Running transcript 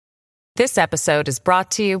This episode is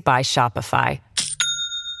brought to you by Shopify.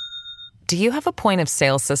 Do you have a point of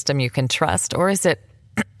sale system you can trust, or is it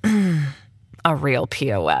a real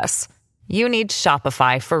POS? You need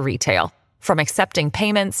Shopify for retail. From accepting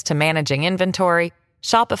payments to managing inventory,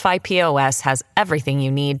 Shopify POS has everything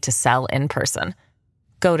you need to sell in person.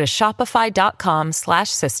 Go to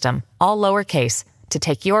shopify.com/system, all lowercase, to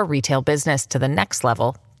take your retail business to the next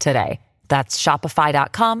level today. That's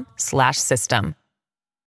shopify.com/system.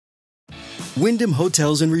 Wyndham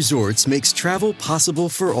Hotels and Resorts makes travel possible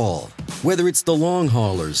for all. Whether it's the long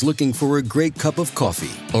haulers looking for a great cup of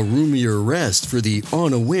coffee, a roomier rest for the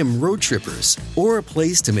on-a-whim road trippers, or a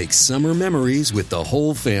place to make summer memories with the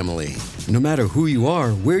whole family. No matter who you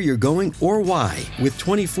are, where you're going, or why, with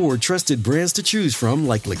 24 trusted brands to choose from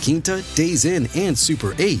like La Quinta, Days Inn, and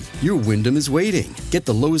Super 8, your Wyndham is waiting. Get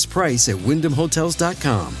the lowest price at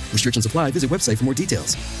WyndhamHotels.com. Restrictions apply. Visit website for more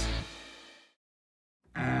details.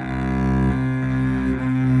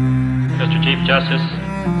 Mr. Chief Justice.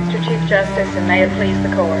 Mr. Chief Justice, and may it please the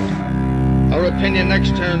court. Our opinion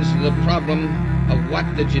next turns to the problem of what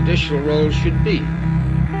the judicial role should be.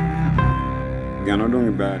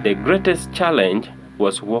 The greatest challenge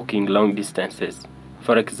was walking long distances.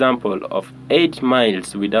 For example, of 8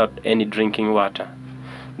 miles without any drinking water.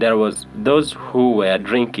 There was those who were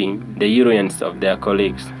drinking the urines of their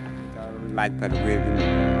colleagues.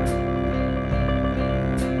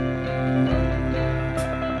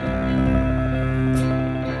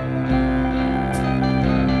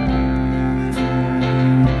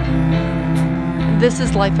 This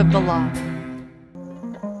is Life of the Law.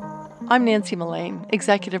 I'm Nancy Mullane,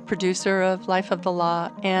 executive producer of Life of the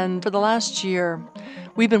Law, and for the last year,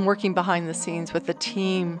 we've been working behind the scenes with the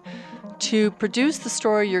team to produce the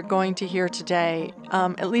story you're going to hear today,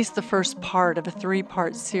 at least the first part of a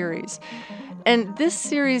 3-part series. And this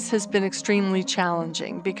series has been extremely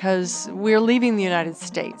challenging because we're leaving the United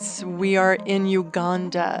States. We are in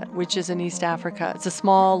Uganda, which is in East Africa. It's a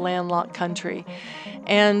small landlocked country.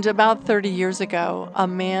 And about 30 years ago, a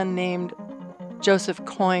man named Joseph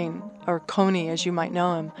Kony, or Kony as you might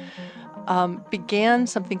know him, began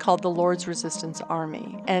something called the Lord's Resistance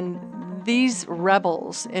Army. And these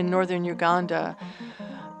rebels in northern Uganda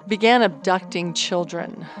began abducting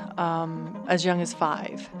children as young as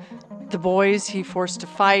 5. The boys he forced to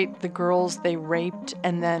fight, the girls they raped,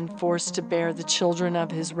 and then forced to bear the children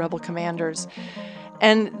of his rebel commanders.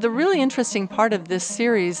 And the really interesting part of this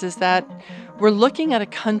series is that we're looking at a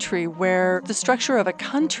country where the structure of a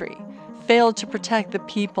country failed to protect the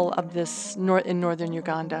people of this in northern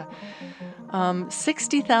Uganda.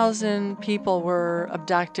 60,000 people were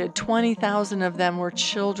abducted. 20,000 of them were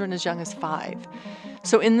children as young as 5.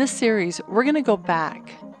 So in this series, we're going to go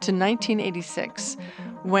back to 1986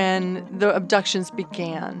 when the abductions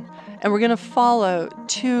began. And we're going to follow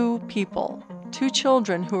 2 people, 2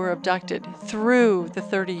 children who were abducted through the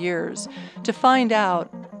 30 years to find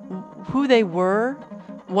out who they were,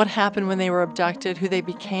 what happened when they were abducted, who they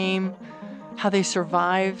became, how they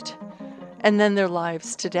survived, and then their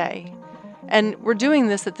lives today. And we're doing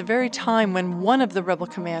this at the very time when one of the rebel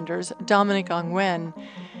commanders, Dominic Ongwen,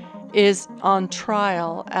 is on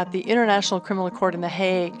trial at the International Criminal Court in The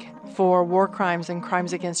Hague for war crimes and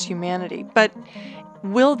crimes against humanity. But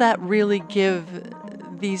will that really give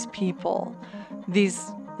these people,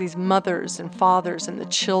 these mothers and fathers and the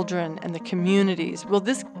children and the communities, will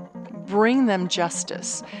this bring them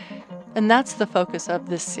justice? And that's the focus of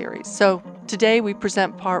this series. So today we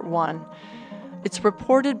present part 1. It's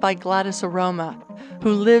reported by Gladys Aroma,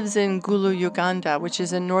 who lives in Gulu, Uganda, which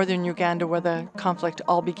is in northern Uganda where the conflict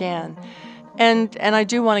all began. And I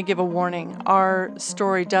do want to give a warning. Our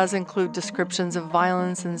story does include descriptions of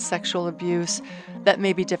violence and sexual abuse that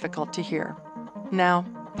may be difficult to hear. Now,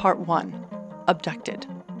 part 1, Abducted.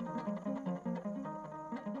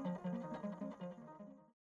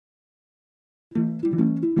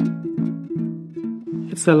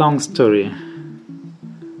 It's a long story.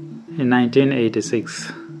 In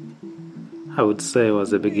 1986, I would say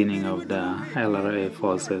was the beginning of the LRA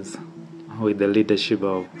forces with the leadership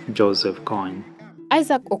of Joseph Kony.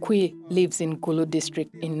 Isaac Okwi lives in Gulu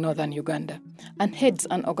district in northern Uganda and heads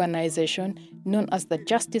an organization known as the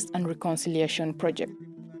Justice and Reconciliation Project.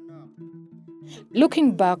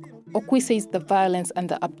 Looking back, Okwi says the violence and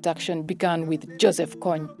the abduction began with Joseph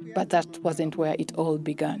Kony, but that wasn't where it all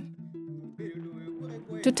began.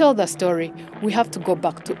 To tell the story, we have to go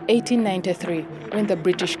back to 1893 when the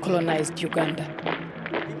British colonized Uganda.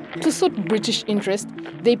 To suit British interest,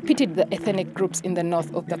 they pitted the ethnic groups in the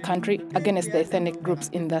north of the country against the ethnic groups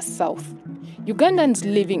in the south. Ugandans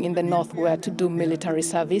living in the north were to do military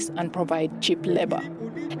service and provide cheap labor.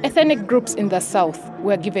 Ethnic groups in the South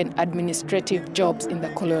were given administrative jobs in the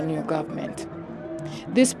colonial government.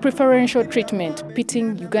 This preferential treatment,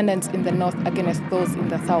 pitting Ugandans in the North against those in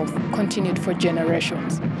the South, continued for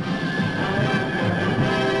generations.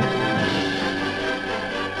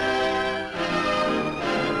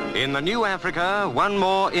 In the new Africa, one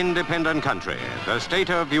more independent country, the state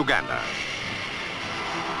of Uganda.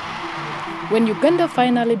 When Uganda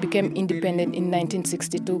finally became independent in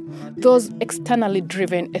 1962, those externally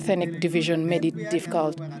driven ethnic division made it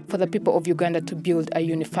difficult for the people of Uganda to build a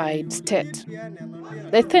unified state.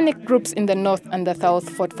 The ethnic groups in the North and the South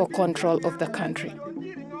fought for control of the country.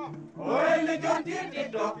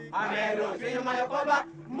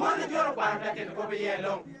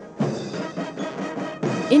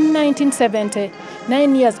 In 1970,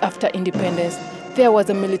 9 years after independence, there was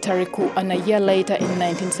a military coup, and a year later, in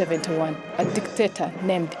 1971, a dictator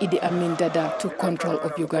named Idi Amin Dada took control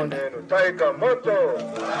of Uganda.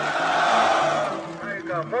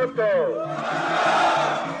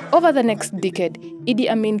 Over the next decade, Idi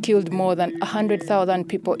Amin killed more than 100,000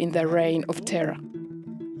 people in the Reign of Terror.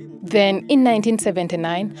 Then, in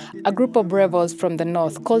 1979, a group of rebels from the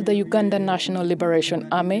north called the Uganda National Liberation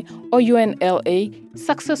Army, or UNLA,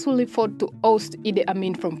 successfully fought to oust Idi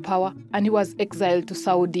Amin from power, and he was exiled to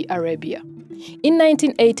Saudi Arabia. In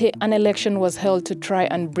 1980, an election was held to try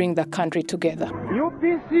and bring the country together.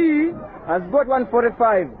 UPC has got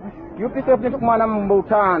 145. UPC of Nifukmana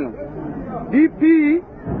Mbutano. DP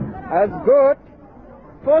has got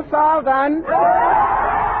 4,000.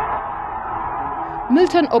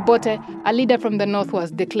 Milton Obote, a leader from the north,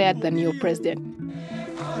 was declared the new president.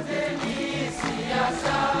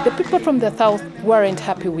 The people from the south weren't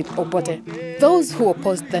happy with Obote. Those who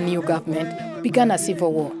opposed the new government began a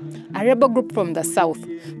civil war. A rebel group from the south,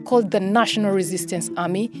 called the National Resistance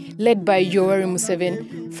Army, led by Yoweri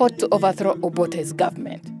Museveni, fought to overthrow Obote's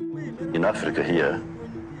government. In Africa here,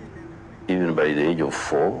 even by the age of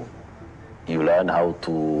 4, you learn how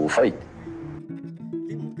to fight.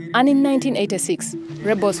 And in 1986,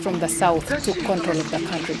 rebels from the south took control of the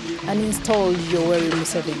country and installed Yoweri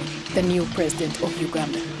Museveni, the new president of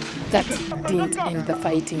Uganda. That didn't end the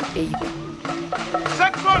fighting either.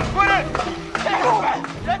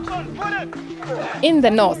 In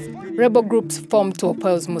the north, rebel groups formed to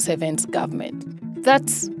oppose Museveni's government.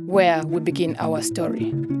 That's where we begin our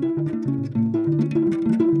story.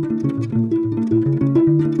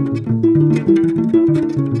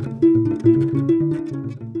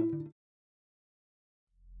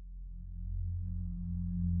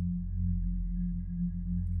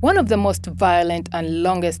 One of the most violent and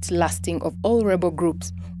longest-lasting of all rebel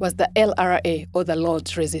groups was the LRA, or the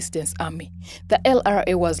Lord's Resistance Army. The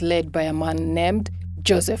LRA was led by a man named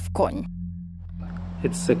Joseph Kony.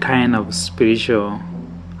 It's a kind of spiritual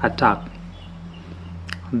attack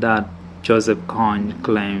that Joseph Kony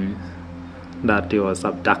claims that he was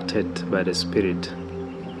abducted by the spirit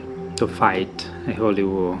to fight a holy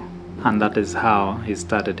war, and that is how he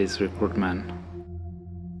started his recruitment.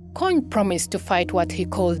 Kony promised to fight what he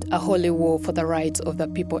called a holy war for the rights of the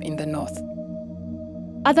people in the north.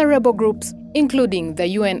 Other rebel groups, including the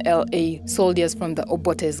UNLA soldiers from the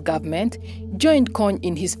Obote's government, joined Kony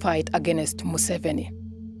in his fight against Museveni.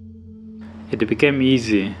 It became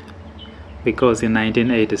easy because in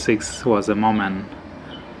 1986 was a moment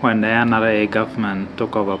when the NRA government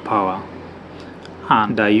took over power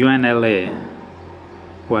and the UNLA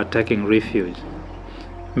were taking refuge.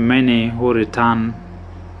 Many who returned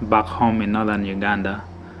back home in northern Uganda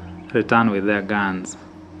returned with their guns,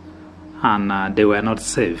 and they were not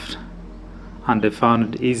saved, and they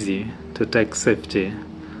found it easy to take safety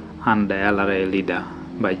and the LRA leader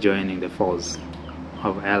by joining the force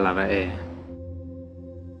of LRA.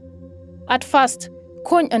 At first,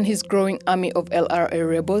 Kony and his growing army of LRA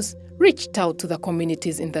rebels reached out to the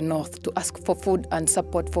communities in the north to ask for food and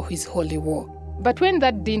support for his holy war. But when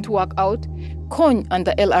that didn't work out, Kony and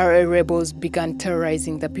the LRA rebels began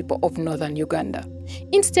terrorizing the people of northern Uganda.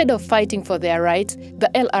 Instead of fighting for their rights, the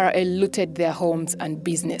LRA looted their homes and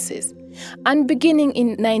businesses. And beginning in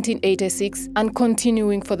 1986 and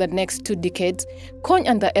continuing for the next 2 decades, Kony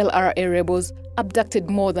and the LRA rebels abducted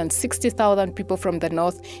more than 60,000 people from the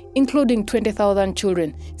north, including 20,000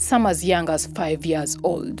 children, some as young as 5 years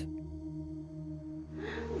old.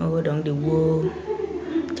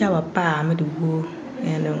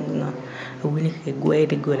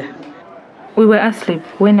 We were asleep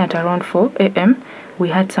when at around 4 a.m. we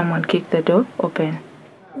heard someone kick the door open.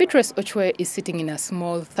 Beatrice Ochwe is sitting in a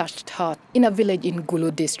small thatched hut in a village in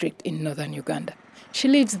Gulu district in northern Uganda. She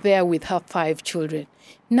lives there with her 5 children.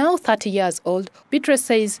 Now 30 years old, Beatrice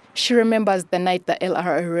says she remembers the night the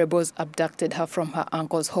LRA rebels abducted her from her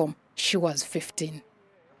uncle's home. She was 15.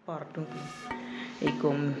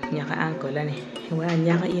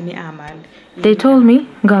 They told me,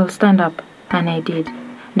 girl, stand up, and I did.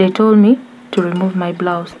 They told me to remove my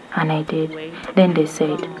blouse, and I did. Then they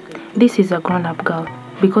said, this is a grown-up girl,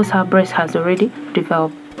 because her breast has already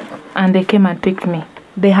developed. And they came and picked me.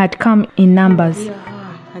 They had come in numbers.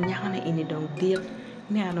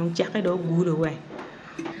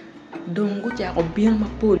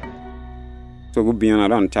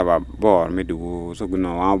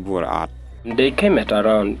 They came at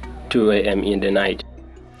around 2 a.m. in the night.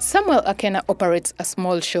 Samuel Akena operates a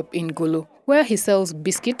small shop in Gulu where he sells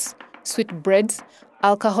biscuits, sweet breads,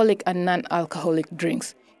 alcoholic and non-alcoholic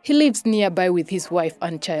drinks. He lives nearby with his wife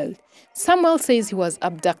and child. Samuel says he was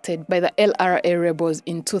abducted by the LRA rebels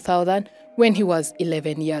in 2000 when he was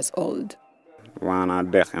 11 years old. They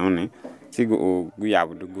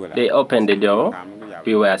opened the door.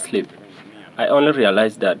 We were asleep. I only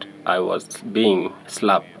realized that I was being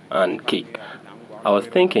slapped and kicked. I was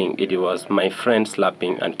thinking it was my friend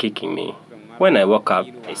slapping and kicking me. When I woke up,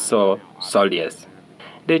 I saw soldiers.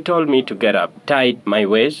 They told me to get up, tied my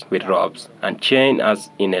waist with ropes, and chained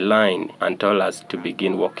us in a line and told us to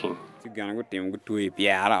begin walking.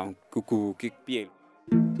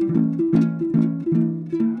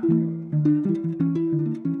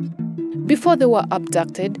 Before they were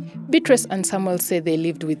abducted, Beatrice and Samuel say they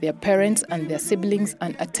lived with their parents and their siblings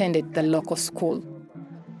and attended the local school.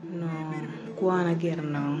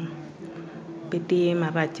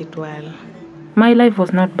 My life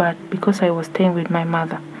was not bad because I was staying with my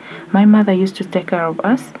mother. My mother used to take care of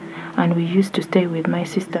us, and we used to stay with my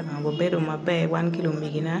sister.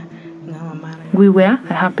 We were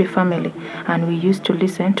a happy family, and we used to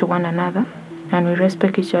listen to one another, and we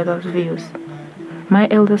respect each other's views. My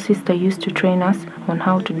elder sister used to train us on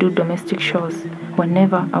how to do domestic chores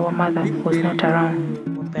whenever our mother was not around.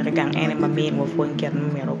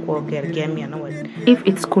 If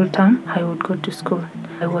it's school time, I would go to school.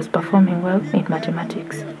 I was performing well in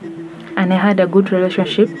mathematics. And I had a good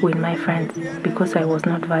relationship with my friends because I was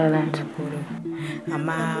not violent.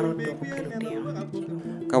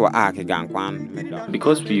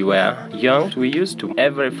 Because we were young, we used to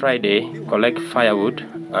every Friday collect firewood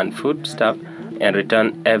and food stuff and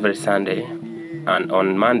return every Sunday. And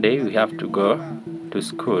on Monday, we have to go to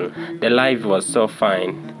school. The life was so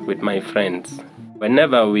fine with my friends.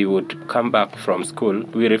 Whenever we would come back from school,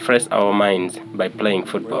 we refresh our minds by playing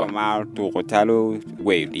football.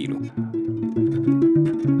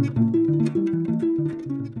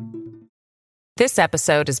 This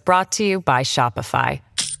episode is brought to you by Shopify.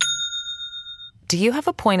 Do you have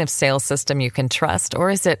a point of sale system you can trust, or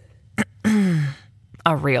is it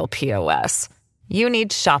a real POS? You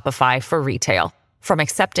need Shopify for retail. From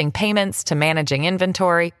accepting payments to managing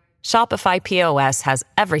inventory, Shopify POS has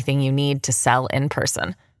everything you need to sell in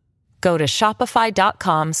person. Go to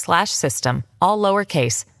shopify.com/system, all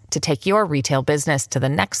lowercase, to take your retail business to the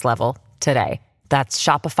next level today. That's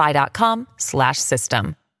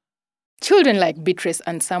shopify.com/system. Children like Beatrice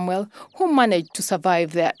and Samuel, who managed to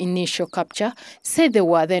survive their initial capture, say they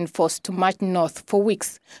were then forced to march north for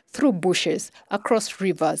weeks, through bushes, across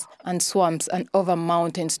rivers and swamps and over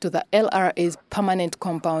mountains to the LRA's permanent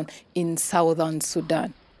compound in southern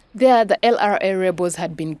Sudan. There, the LRA rebels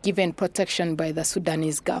had been given protection by the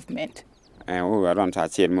Sudanese government.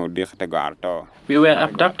 We were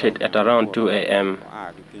abducted at around 2 a.m.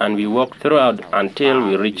 and we walked throughout until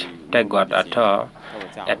we reached Tegwat Atoll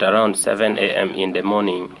at around 7 a.m. in the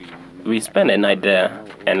morning. We spent a night there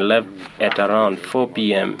and left at around 4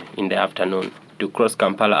 p.m. in the afternoon to cross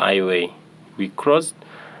Kampala Highway. We crossed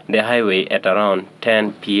the highway at around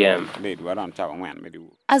 10 p.m.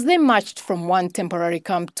 As they marched from one temporary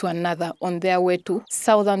camp to another on their way to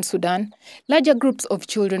southern Sudan, larger groups of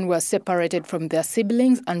children were separated from their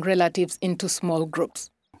siblings and relatives into small groups.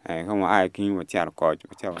 From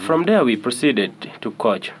there, we proceeded to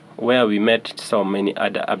Koch, where we met so many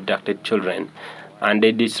other abducted children, and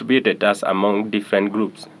they distributed us among different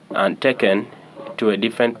groups and taken to a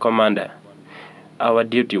different commander. Our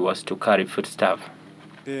duty was to carry foodstuff.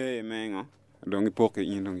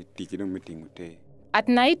 At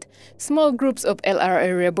night, small groups of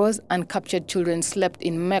LRA rebels and captured children slept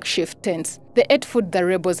in makeshift tents. They ate food the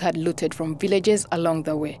rebels had looted from villages along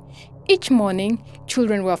the way. Each morning,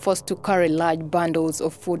 children were forced to carry large bundles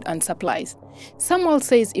of food and supplies. Samuel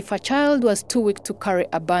says if a child was too weak to carry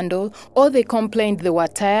a bundle, or they complained they were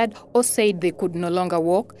tired, or said they could no longer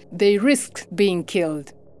walk, they risked being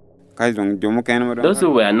killed. Those who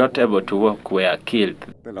were not able to walk were killed.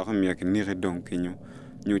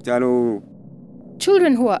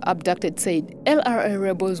 Children who were abducted said LRA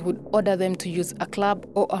rebels would order them to use a club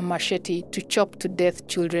or a machete to chop to death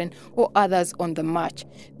children or others on the march.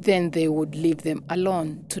 Then they would leave them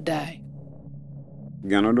alone to die.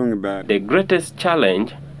 The greatest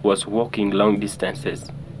challenge was walking long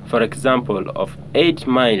distances. For example, of 8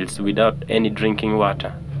 miles without any drinking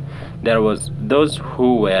water. There was those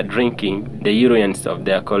who were drinking the urines of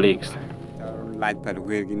their colleagues.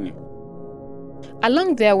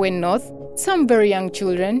 Along their way north, some very young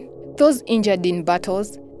children, those injured in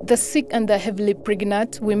battles, the sick and the heavily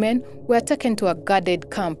pregnant women were taken to a guarded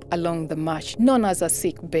camp along the march, known as a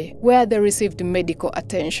sick bay, where they received medical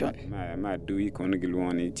attention.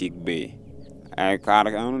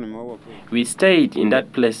 We stayed in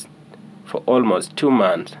that place for almost 2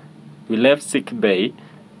 months. We left sick bay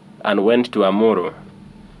and went to Amuro.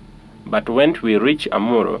 But when we reached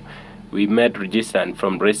Amuro, we met resistance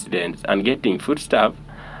from residents, and getting foodstuff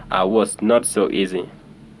was not so easy.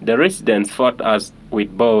 The residents fought us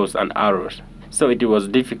with bows and arrows, so it was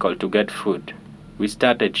difficult to get food. We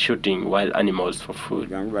started shooting wild animals for food.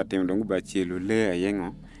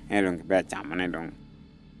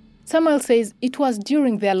 Samuel says it was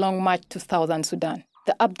during their long march to southern Sudan.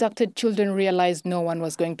 The abducted children realized no one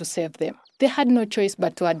was going to save them. They had no choice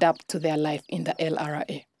but to adapt to their life in the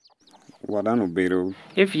LRA.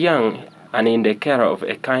 If young and in the care of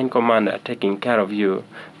a kind commander taking care of you,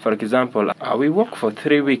 for example, we walked for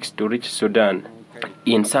 3 weeks to reach Sudan.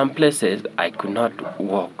 In some places, I could not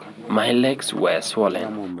walk. My legs were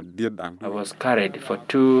swollen. I was carried for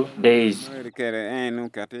 2 days.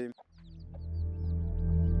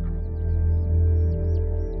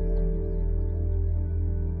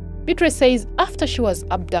 Beatrice says after she was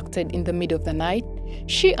abducted in the middle of the night,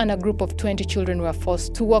 she and a group of 20 children were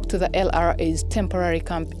forced to walk to the LRA's temporary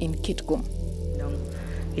camp in Kitgum.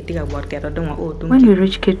 When we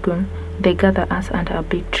reached Kitgum, they gathered us under a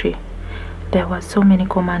big tree. There were so many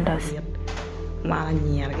commanders.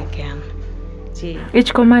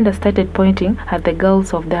 Each commander started pointing at the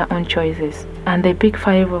girls of their own choices, and they picked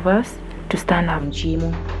 5 of us to stand up.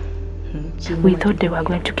 We thought they were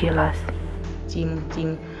going to kill us.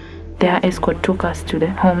 Their escort took us to the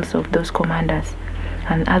homes of those commanders,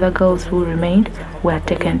 and other girls who remained were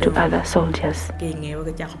taken to other soldiers.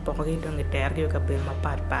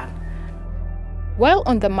 While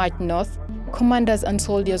on the march north, commanders and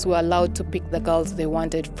soldiers were allowed to pick the girls they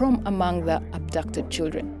wanted from among the abducted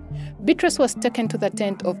children. Beatrice was taken to the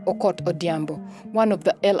tent of Okot Odiambo, one of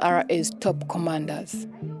the LRA's top commanders.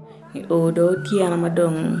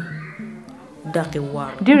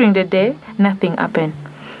 During the day, nothing happened.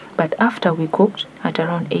 But after we cooked, at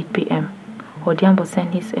around 8 p.m., Odiambo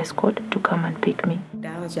sent his escort to come and pick me.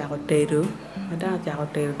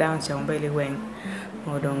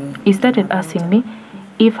 He started asking me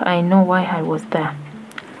if I know why I was there.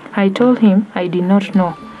 I told him I did not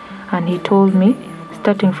know, and he told me,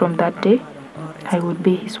 starting from that day, I would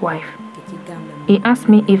be his wife. He asked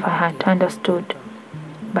me if I had understood,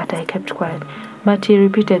 but I kept quiet. But he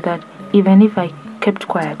repeated that even if I kept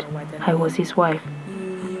quiet, I was his wife.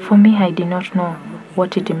 For me, I did not know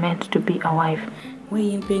what it meant to be a wife.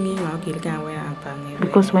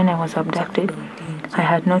 Because when I was abducted, I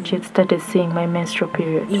had not yet started seeing my menstrual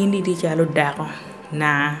period.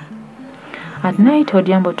 At night,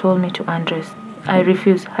 Odiambo told me to undress. I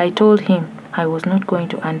refused. I told him I was not going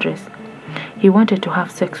to undress. He wanted to have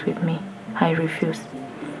sex with me. I refused.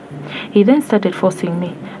 He then started forcing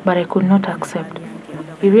me, but I could not accept.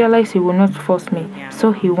 He realized he would not force me,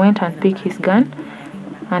 so he went and picked his gun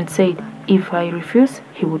and said if I refused,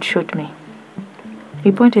 he would shoot me.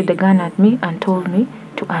 He pointed the gun at me and told me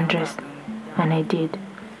to undress, and I did.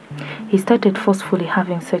 He started forcefully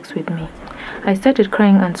having sex with me. I started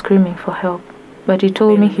crying and screaming for help, but he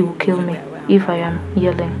told me he would kill me if I am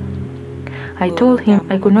yelling. I told him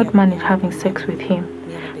I could not manage having sex with him,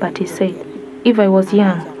 but he said if I was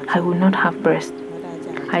young, I would not have breasts.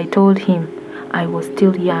 I told him I was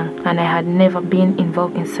still young and I had never been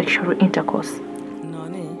involved in sexual intercourse.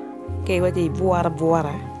 By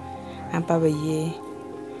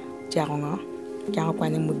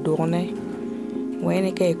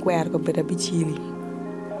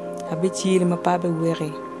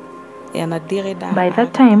that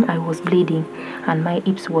time, I was bleeding and my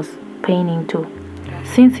hips was paining too.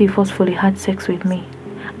 Since he forcefully had sex with me,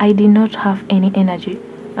 I did not have any energy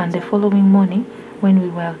And the following morning, when we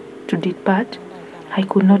were to depart, I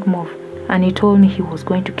could not move, and he told me he was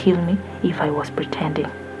going to kill me if I was pretending.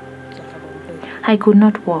 I could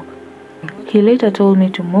not walk. He later told me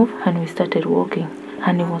to move, and we started walking,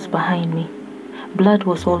 and he was behind me. Blood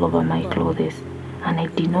was all over my clothes, and I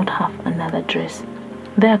did not have another dress.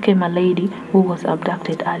 There came a lady who was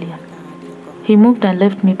abducted earlier. He moved and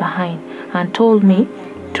left me behind and told me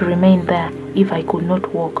to remain there if I could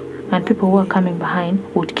not walk, and people who were coming behind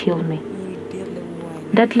would kill me.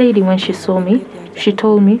 That lady, when she saw me, she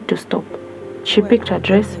told me to stop. She picked her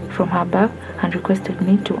dress from her bag and requested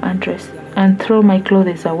me to undress and throw my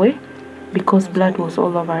clothes away because blood was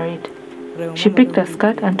all over it. She picked a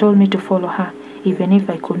skirt and told me to follow her even if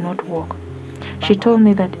I could not walk. She told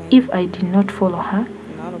me that if I did not follow her,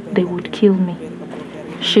 they would kill me.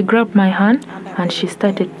 She grabbed my hand and she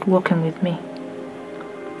started walking with me.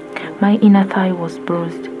 My inner thigh was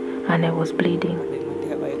bruised and I was bleeding.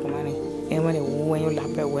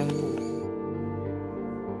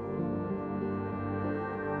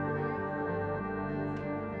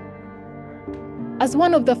 As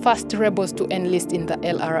one of the first rebels to enlist in the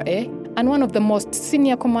LRA and one of the most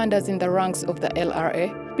senior commanders in the ranks of the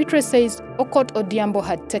LRA, Bitre says Okot Odiambo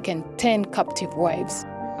had taken 10 captive wives.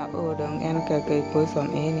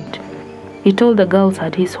 He told the girls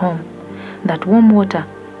at his home that warm water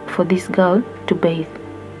for this girl to bathe.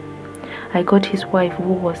 I got his wife,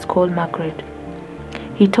 who was called Margaret.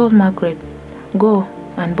 He told Margaret, go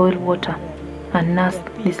and boil water and nurse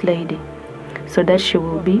this lady so that she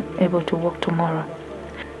will be able to walk tomorrow.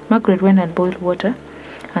 Margaret went and boiled water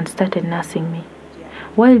and started nursing me.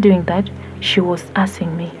 While doing that, she was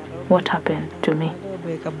asking me what happened to me.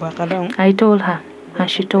 I told her, and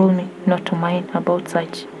she told me not to mind about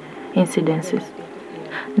such incidences.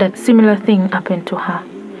 That similar thing happened to her.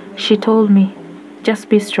 She told me, just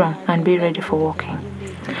be strong and be ready for walking.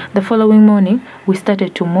 The following morning, we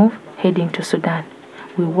started to move, heading to Sudan.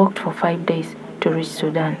 We walked for 5 days to reach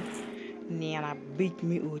Sudan.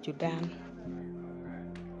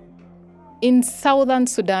 In southern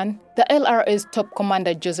Sudan, the LRA's top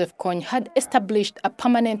commander Joseph Kony had established a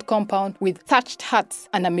permanent compound with thatched huts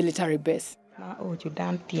and a military base.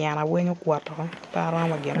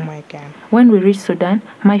 When we reached Sudan,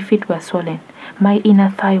 my feet were swollen. My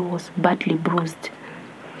inner thigh was badly bruised.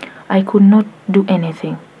 I could not do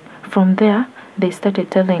anything. From there, they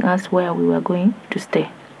started telling us where we were going to stay.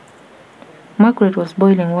 Margaret was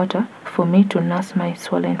boiling water for me to nurse my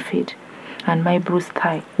swollen feet and my bruised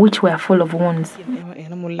thigh, which were full of wounds.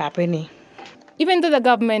 Even though the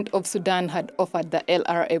government of Sudan had offered the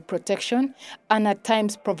LRA protection and at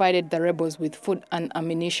times provided the rebels with food and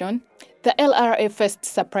ammunition, the LRA faced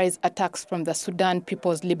surprise attacks from the Sudan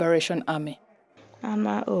People's Liberation Army. After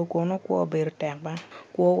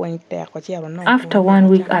 1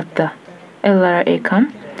 week at the LRA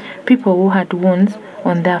camp, people who had wounds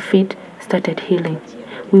on their feet started healing.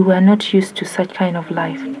 We were not used to such kind of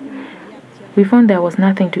life. We found there was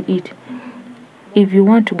nothing to eat. If you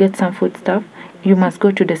want to get some food stuff, you must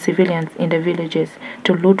go to the civilians in the villages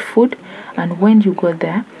to loot food, and when you go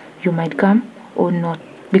there, you might come or not,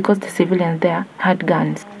 because the civilians there had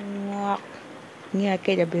guns.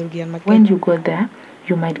 When you go there,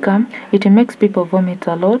 you might come. It makes people vomit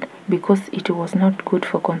a lot because it was not good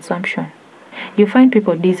for consumption. You find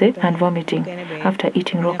people dizzy and vomiting after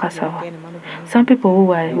eating raw cassava. Some people who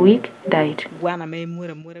were weak died.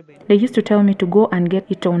 They used to tell me to go and get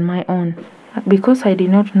it on my own. Because I did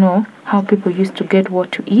not know how people used to get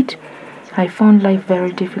what to eat, I found life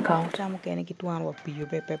very difficult.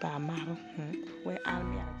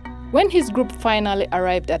 When his group finally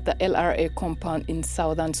arrived at the LRA compound in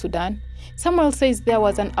southern Sudan, Samuel says there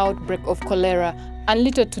was an outbreak of cholera and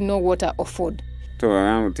little to no water or food.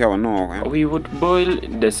 We would boil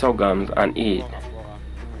the sorghums and eat.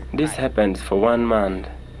 This happened for 1 month.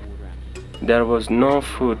 There was no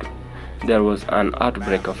food. There was an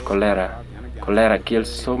outbreak of cholera. Cholera kills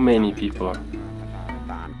so many people.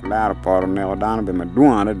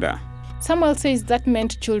 Samuel says that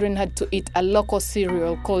meant children had to eat a local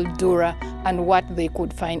cereal called dura and what they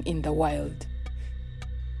could find in the wild.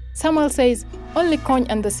 Samuel says only Kony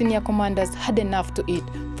and the senior commanders had enough to eat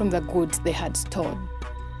from the goods they had stored.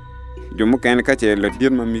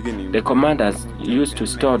 The commanders used to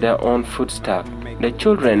store their own foodstuff. The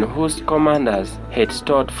children whose commanders had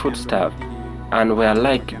stored foodstuff and were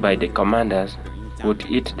liked by the commanders would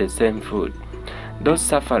eat the same food. Those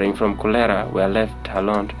suffering from cholera were left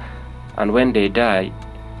alone, and when they died,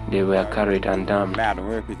 they were carried and dumped.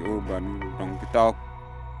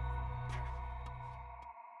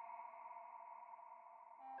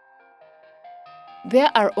 There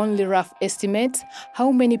are only rough estimates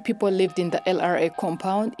how many people lived in the LRA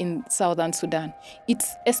compound in southern Sudan.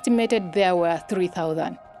 It's estimated there were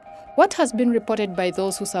 3,000. What has been reported by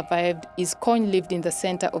those who survived is Kony lived in the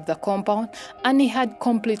center of the compound and he had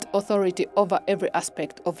complete authority over every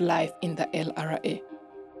aspect of life in the LRA.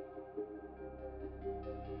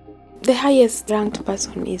 The highest ranked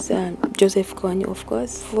person is Joseph Kony, of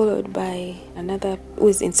course, followed by another who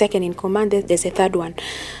is in second in command. There's a third one.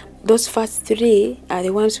 Those first three are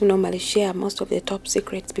the ones who normally share most of the top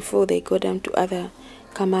secrets before they go down to other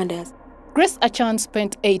commanders. Grace Achan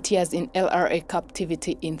spent 8 years in LRA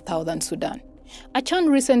captivity in southern Sudan. Achan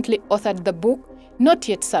recently authored the book Not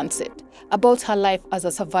Yet Sunset about her life as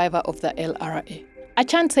a survivor of the LRA.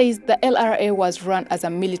 Achan says the LRA was run as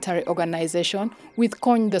a military organization with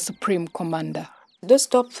Kony the supreme commander. Those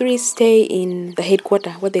top three stay in the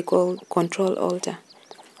headquarters, what they call control altar.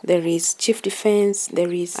 There is chief defense,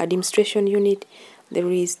 there is administration unit, there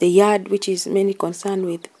is the yard, which is mainly concerned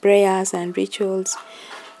with prayers and rituals.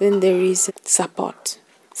 Then there is support.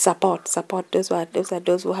 Those are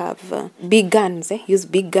those who have big guns, use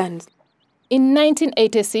big guns. In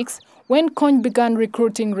 1986, when Kony began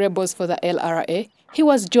recruiting rebels for the LRA, he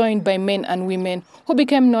was joined by men and women who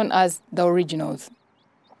became known as the Originals.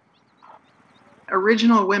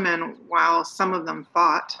 Original women, while some of them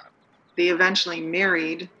fought, they eventually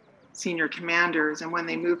married senior commanders, and when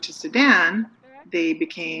they moved to Sudan, they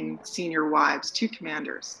became senior wives to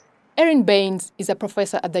commanders. Erin Baines is a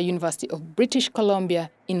professor at the University of British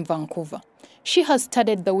Columbia in Vancouver. She has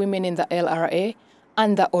studied the women in the LRA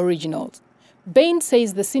and the Originals. Baines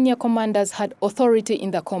says the senior commanders had authority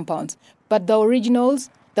in the compounds, but the Originals,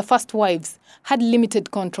 the first wives, had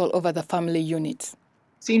limited control over the family units.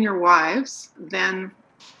 Senior wives then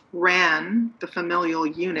ran the familial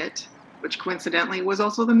unit, which coincidentally was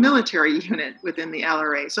also the military unit within the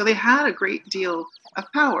LRA. So they had a great deal of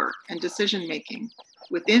power and decision-making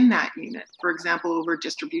within that unit. For example, over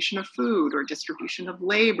distribution of food or distribution of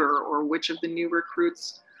labor, or which of the new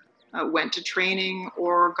recruits went to training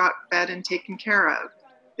or got fed and taken care of.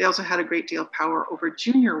 They also had a great deal of power over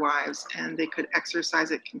junior wives, and they could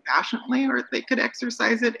exercise it compassionately, or they could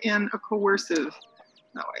exercise it in a coercive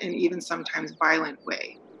and even sometimes violent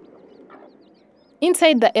way.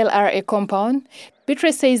 Inside the LRA compound,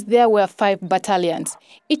 Bitre says there were 5 battalions.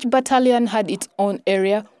 Each battalion had its own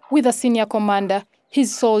area with a senior commander,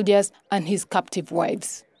 his soldiers, and his captive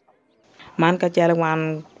wives. For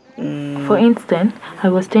instance, I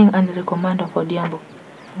was staying under the command of Odiambo.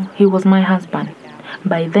 He was my husband.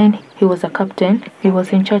 By then, he was a captain. He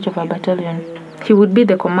was in charge of a battalion. He would be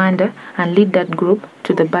the commander and lead that group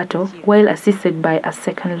to the battle while assisted by a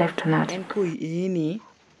second lieutenant.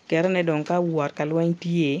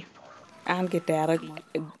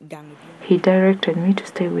 He directed me to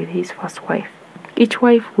stay with his first wife. Each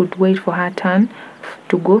wife would wait for her turn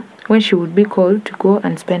to go when she would be called to go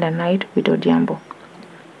and spend a night with Odiambo.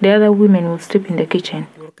 The other women would sleep in the kitchen.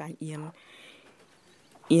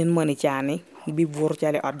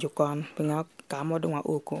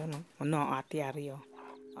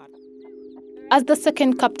 As the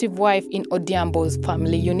second captive wife in Odiambo's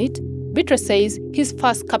family unit, Bitre says his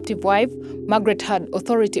first captive wife, Margaret, had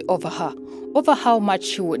authority over her, over how much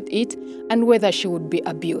she would eat and whether she would be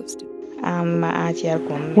abused.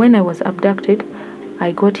 When I was abducted,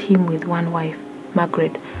 I got him with one wife,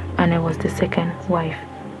 Margaret, and I was the second wife.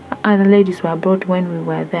 Other ladies were brought when we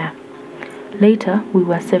were there. Later, we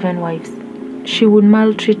were 7 wives. She would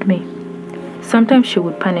maltreat me. Sometimes she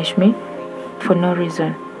would punish me for no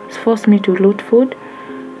reason, force me to loot food,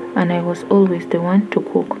 and I was always the one to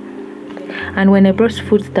cook. And when I brought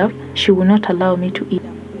foodstuff, she would not allow me to eat.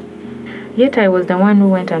 Yet I was the one who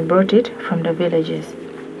went and brought it from the villages.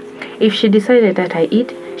 If she decided that I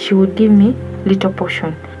eat, she would give me little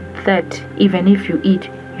portion, that even if you eat,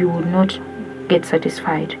 you would not get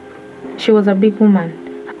satisfied. She was a big woman,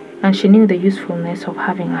 and she knew the usefulness of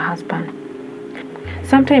having a husband.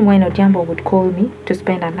 Sometime when Odiambo would call me to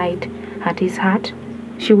spend a night at his hut,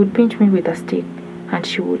 she would pinch me with a stick, and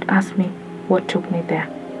she would ask me what took me there.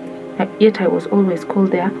 Yet I was always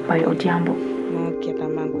called there by Odiambo.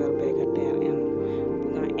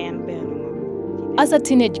 As a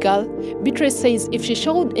teenage girl, Bitre says if she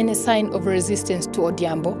showed any sign of resistance to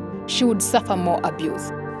Odiambo, she would suffer more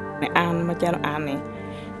abuse.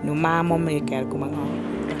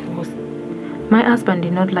 My husband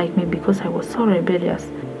did not like me because I was so rebellious.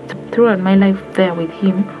 Throughout my life there with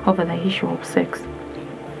him over the issue of sex,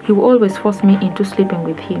 he would always force me into sleeping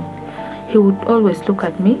with him. He would always look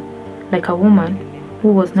at me like a woman who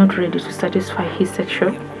was not ready to satisfy his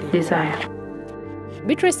sexual desire.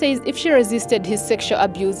 Beatrice says if she resisted his sexual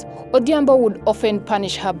abuse, Odhiambo would often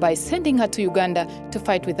punish her by sending her to Uganda to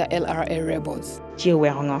fight with the LRA rebels.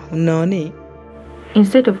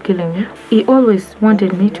 Instead of killing me, he always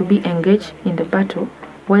wanted me to be engaged in the battle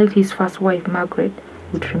while his first wife Margaret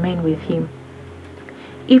would remain with him.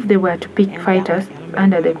 If they were to pick fighters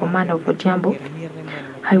under the command of Odhiambo,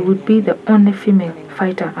 I would be the only female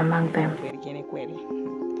fighter among them.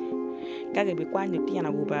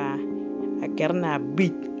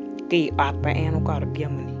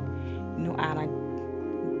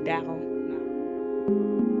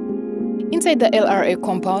 Inside the LRA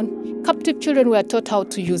compound, captive children were taught how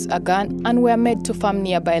to use a gun and were made to farm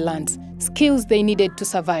nearby lands, skills they needed to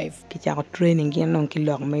survive.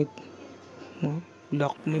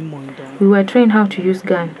 We were trained how to use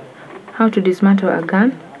gun, how to dismantle a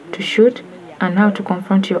gun, to shoot, and how to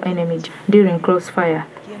confront your enemy during close fire.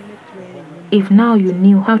 If now you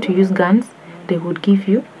knew how to use guns, they would give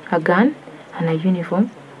you a gun and a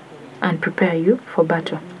uniform and prepare you for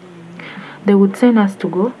battle. They would send us to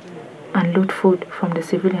go and loot food from the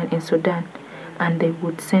civilian in Sudan, and they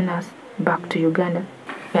would send us back to Uganda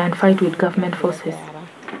and fight with government forces.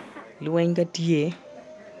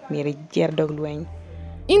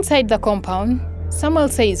 Inside the compound, Samuel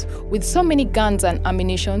says with so many guns and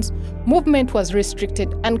ammunition, movement was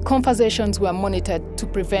restricted and conversations were monitored to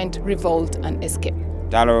prevent revolt and escape.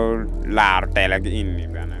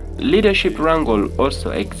 Leadership wrangle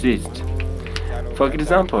also exists. For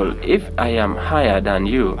example, if I am higher than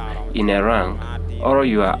you in a rank, or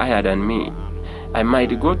you are higher than me, I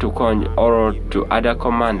might go to Kony or to other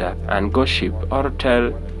commander and gossip or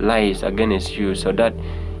tell lies against you so that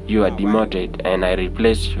you are demoted and I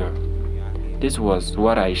replace you. This was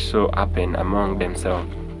what I saw happen among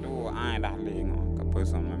themselves.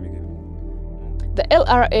 The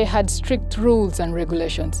LRA had strict rules and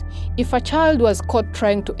regulations. If a child was caught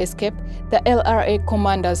trying to escape, the LRA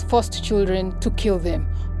commanders forced children to kill them,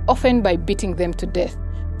 often by beating them to death.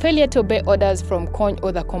 Failure to obey orders from Kony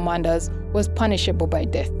or the commanders was punishable by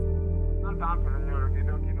death.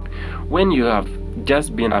 When you have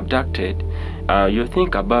just been abducted, you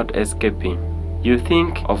think about escaping. You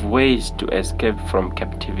think of ways to escape from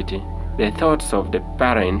captivity. The thoughts of the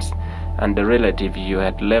parents and the relative you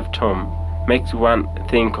had left home makes one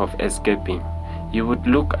think of escaping. You would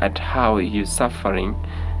look at how you're suffering,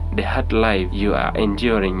 the hard life you are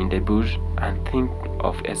enduring in the bush, and think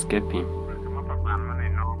of escaping.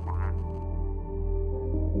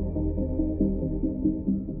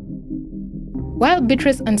 While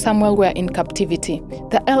Beatrice and Samuel were in captivity,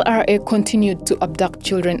 the LRA continued to abduct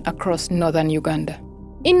children across northern Uganda.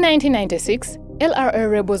 In 1996, LRA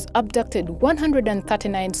rebels abducted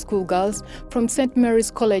 139 schoolgirls from St. Mary's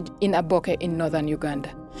College in Aboke in northern Uganda.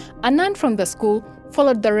 A nun from the school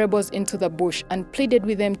followed the rebels into the bush and pleaded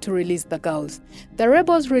with them to release the girls. The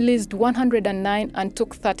rebels released 109 and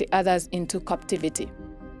took 30 others into captivity.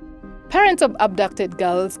 Parents of abducted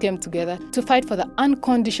girls came together to fight for the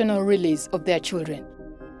unconditional release of their children.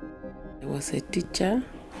 I was a teacher,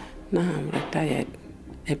 now I'm retired,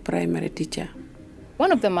 a primary teacher.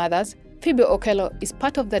 One of the mothers, Phoebe Okello, is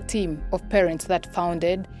part of the team of parents that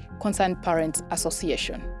founded Concerned Parents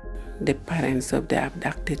Association. The parents of the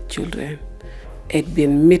abducted children had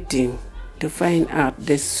been meeting to find out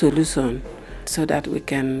the solution so that we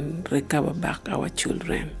can recover back our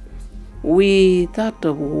children. We thought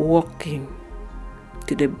of walking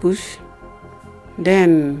to the bush.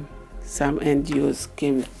 Then some NGOs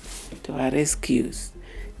came to our rescues.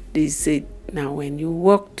 They said, now when you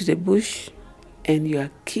walk to the bush and you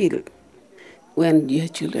are killed, when your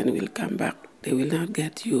children will come back, they will not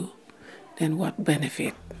get you. Then what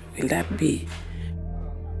benefit will that be?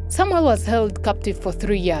 Samuel was held captive for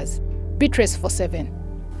 3 years, Beatrice for 7.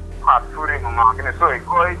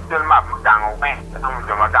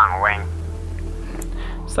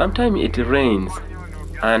 Sometimes it rains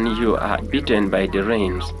and you are beaten by the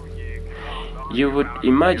rains. You would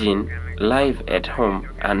imagine life at home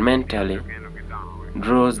and mentally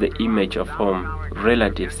draws the image of home,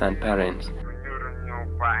 relatives and parents.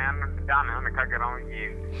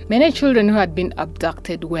 Many children who had been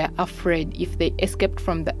abducted were afraid if they escaped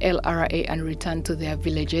from the LRA and returned to their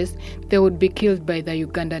villages, they would be killed by the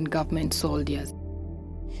Ugandan government soldiers.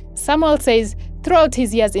 Samuel says throughout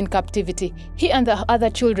his years in captivity, he and the other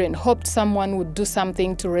children hoped someone would do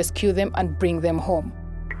something to rescue them and bring them home.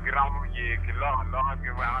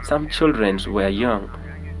 Some children were young.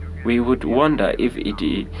 We would wonder if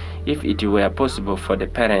it were possible for the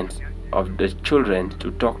parents of the children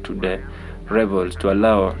to talk to the rebels to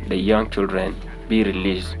allow the young children be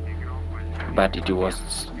released, but it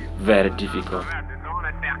was very difficult.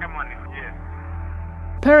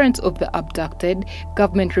 Parents of the abducted,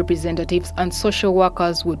 government representatives, and social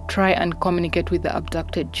workers would try and communicate with the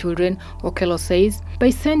abducted children, Okello says,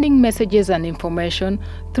 by sending messages and information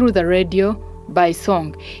through the radio, by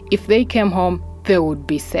song. If they came home, they would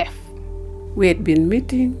be safe. We had been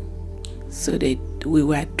meeting so that we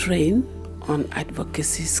were trained on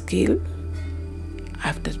advocacy skill.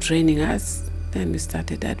 After training us, then we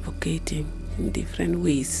started advocating in different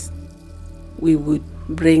ways. We would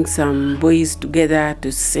bring some boys together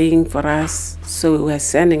to sing for us, so we were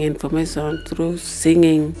sending information through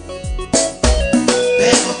singing.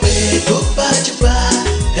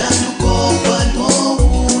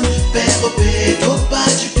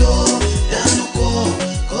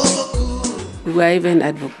 We were even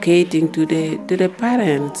advocating to the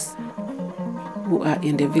parents who are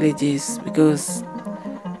in the villages, because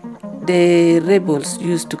the rebels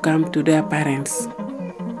used to come to their parents.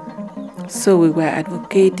 So we were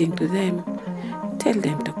advocating to them, tell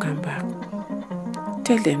them to come back.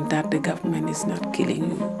 Tell them that the government is not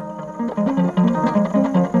killing you.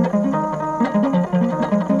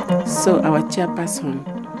 So our chairperson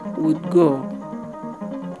would go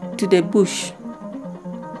to the bush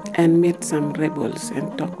and meet some rebels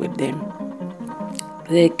and talk with them.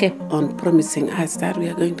 They kept on promising us that we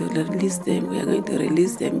are going to release them,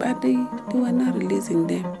 but they were not releasing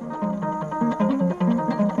them.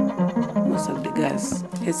 Most of the girls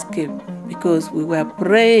escaped because we were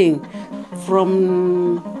praying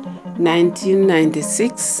from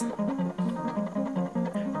 1996.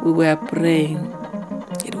 We were praying.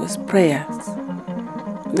 It was prayers,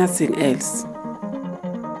 nothing else.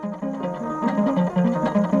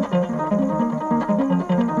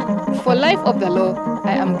 For Life of the Law,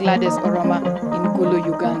 I am Gladys Oroma in Gulu,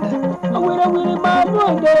 Uganda.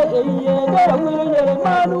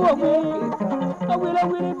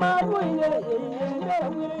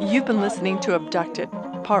 You've been listening to Abducted,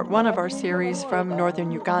 part 1 of our series from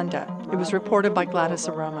northern Uganda. It was reported by Gladys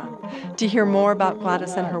Oroma. To hear more about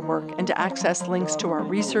Gladys and her work and to access links to our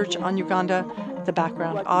research on Uganda, the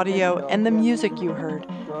background audio, and the music you heard,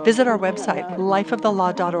 visit our website,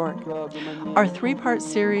 lifeofthelaw.org. Our 3-part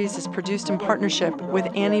series is produced in partnership with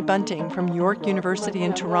Annie Bunting from York University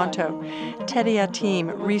in Toronto, Teddy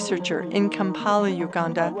Atim, researcher in Kampala,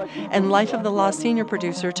 Uganda, and Life of the Law senior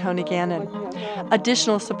producer Tony Gannon.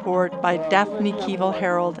 Additional support by Daphne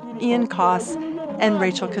Keeval-Harold, Ian Koss, and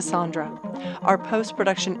Rachel Cassandra. Our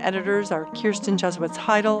post-production editors are Kirsten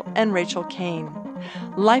Jesuits-Heidel and Rachel Kane.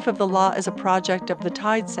 Life of the Law is a project of the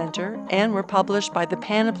Tide Center, and we're published by the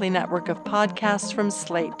Panoply Network of podcasts from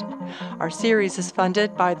Slate. Our series is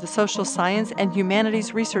funded by the Social Science and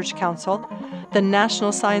Humanities Research Council, the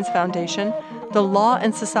National Science Foundation, the Law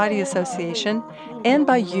and Society Association, and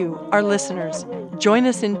by you, our listeners. Join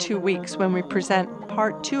us in 2 weeks when we present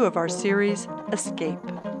part 2 of our series, Escape.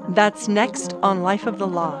 That's next on Life of the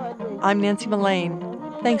Law. I'm Nancy Mullane.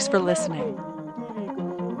 Thanks for listening.